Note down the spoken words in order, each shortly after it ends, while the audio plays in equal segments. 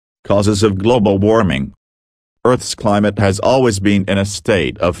Causes of global warming. Earth's climate has always been in a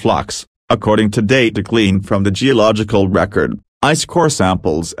state of flux, according to data gleaned from the geological record, ice core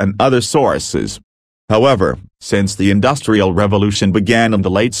samples and other sources. However, since the Industrial Revolution began in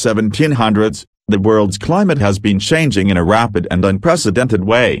the late 1700s, the world's climate has been changing in a rapid and unprecedented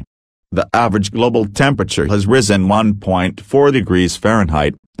way. The average global temperature has risen 1.4 degrees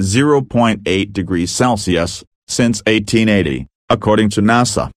Fahrenheit, 0.8 degrees Celsius, since 1880, according to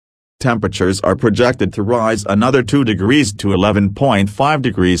NASA. Temperatures are projected to rise another 2 degrees to 11.5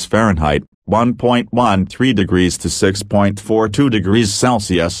 degrees Fahrenheit, 1.13 degrees to 6.42 degrees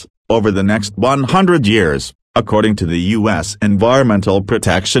Celsius, over the next 100 years, according to the U.S. Environmental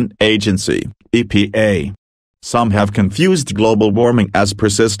Protection Agency, EPA. Some have confused global warming as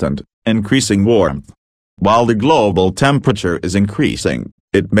persistent, increasing warmth. While the global temperature is increasing,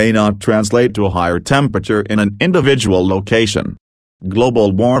 it may not translate to a higher temperature in an individual location.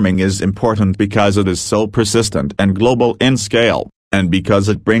 Global warming is important because it is so persistent and global in scale, and because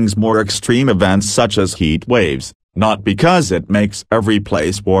it brings more extreme events such as heat waves, not because it makes every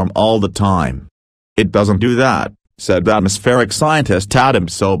place warm all the time. It doesn't do that, said atmospheric scientist Adam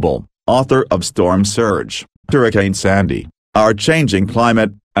Sobel, author of Storm Surge, Hurricane Sandy, Our Changing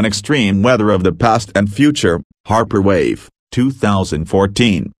Climate, and Extreme Weather of the Past and Future, Harper Wave,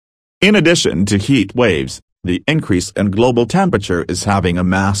 2014. In addition to heat waves, the increase in global temperature is having a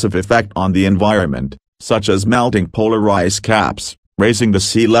massive effect on the environment, such as melting polar ice caps, raising the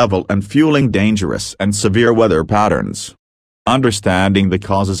sea level and fueling dangerous and severe weather patterns. Understanding the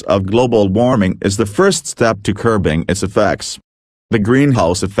causes of global warming is the first step to curbing its effects. The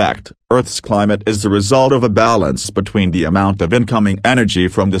greenhouse effect. Earth's climate is the result of a balance between the amount of incoming energy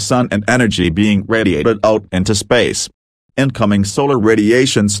from the sun and energy being radiated out into space. Incoming solar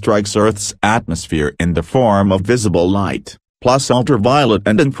radiation strikes Earth's atmosphere in the form of visible light, plus ultraviolet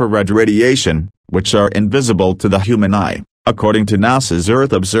and infrared radiation, which are invisible to the human eye, according to NASA's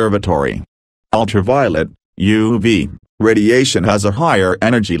Earth Observatory. Ultraviolet, UV, radiation has a higher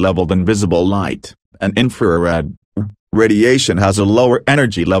energy level than visible light, and infrared radiation has a lower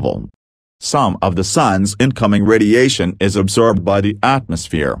energy level. Some of the sun's incoming radiation is absorbed by the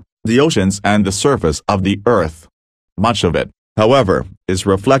atmosphere, the oceans and the surface of the Earth. Much of it, however, is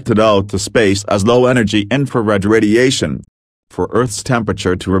reflected out to space as low-energy infrared radiation. For Earth's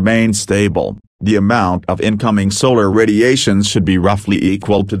temperature to remain stable, the amount of incoming solar radiation should be roughly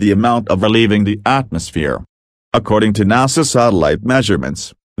equal to the amount of leaving the atmosphere. According to NASA satellite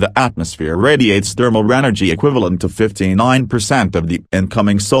measurements, the atmosphere radiates thermal energy equivalent to 59% of the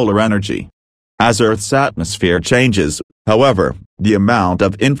incoming solar energy. As Earth's atmosphere changes, however, the amount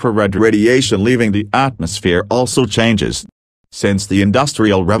of infrared radiation leaving the atmosphere also changes. Since the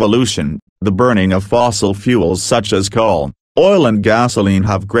Industrial Revolution, the burning of fossil fuels such as coal, oil and gasoline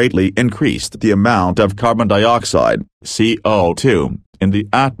have greatly increased the amount of carbon dioxide, CO2, in the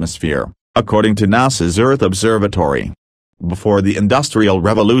atmosphere, according to NASA's Earth Observatory. Before the Industrial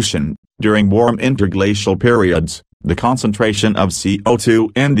Revolution, during warm interglacial periods, the concentration of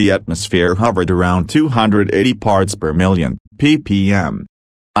CO2 in the atmosphere hovered around 280 parts per million, ppm.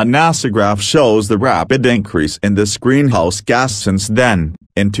 A NASA graph shows the rapid increase in this greenhouse gas since then.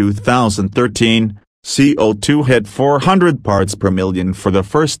 In 2013, CO2 hit 400 parts per million for the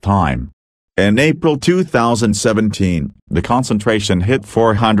first time. In April 2017, the concentration hit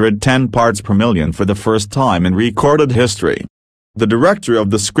 410 parts per million for the first time in recorded history. The director of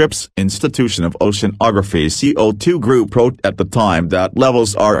the Scripps Institution of Oceanography's CO2 group wrote at the time that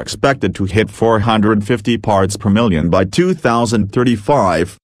levels are expected to hit 450 parts per million by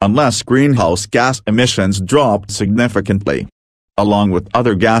 2035, unless greenhouse gas emissions dropped significantly. Along with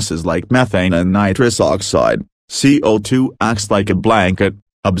other gases like methane and nitrous oxide, CO2 acts like a blanket,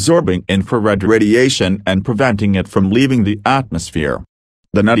 absorbing infrared radiation and preventing it from leaving the atmosphere.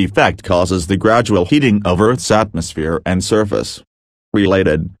 The net effect causes the gradual heating of Earth's atmosphere and surface.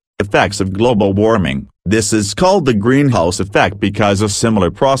 Related effects of global warming. This is called the greenhouse effect because a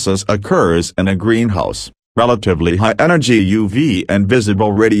similar process occurs in a greenhouse. Relatively high-energy UV and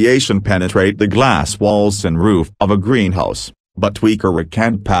visible radiation penetrate the glass walls and roof of a greenhouse, but weaker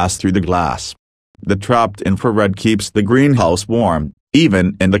can't pass through the glass. The trapped infrared keeps the greenhouse warm,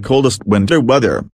 even in the coldest winter weather,